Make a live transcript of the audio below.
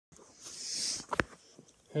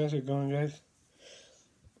How's it going, guys?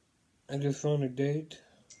 I just found a date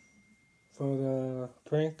for the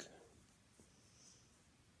prank.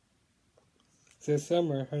 This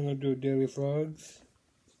summer, I'm gonna do daily vlogs,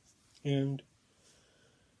 and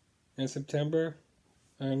in September,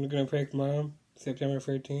 I'm gonna prank Mom, September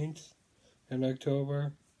 13th, and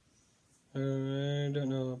October, I don't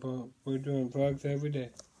know about, we're doing vlogs every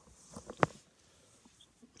day.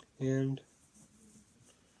 And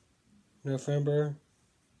November,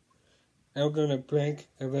 I'm gonna prank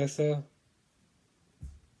Alyssa,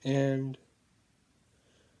 and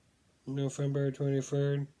November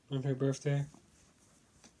 23rd on her birthday.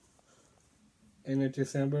 And in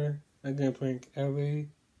December, I'm gonna prank Ellie.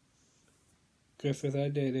 Guess what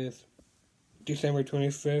that date is? December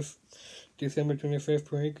 25th. December 25th,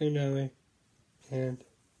 pranking Ellie. And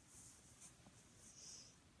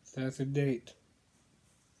that's the date.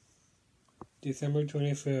 December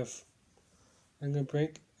 25th. I'm gonna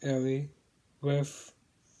prank Ellie with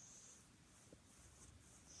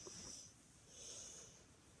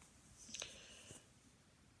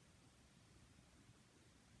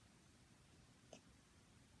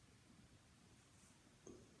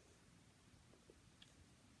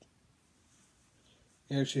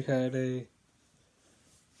and she had a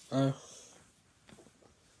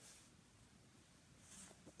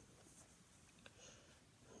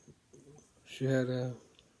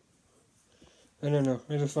I don't know,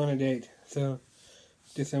 I just found a date. So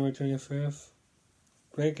December 25th,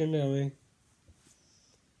 pranking Ellie,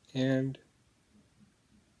 and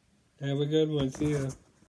have a good one. See ya.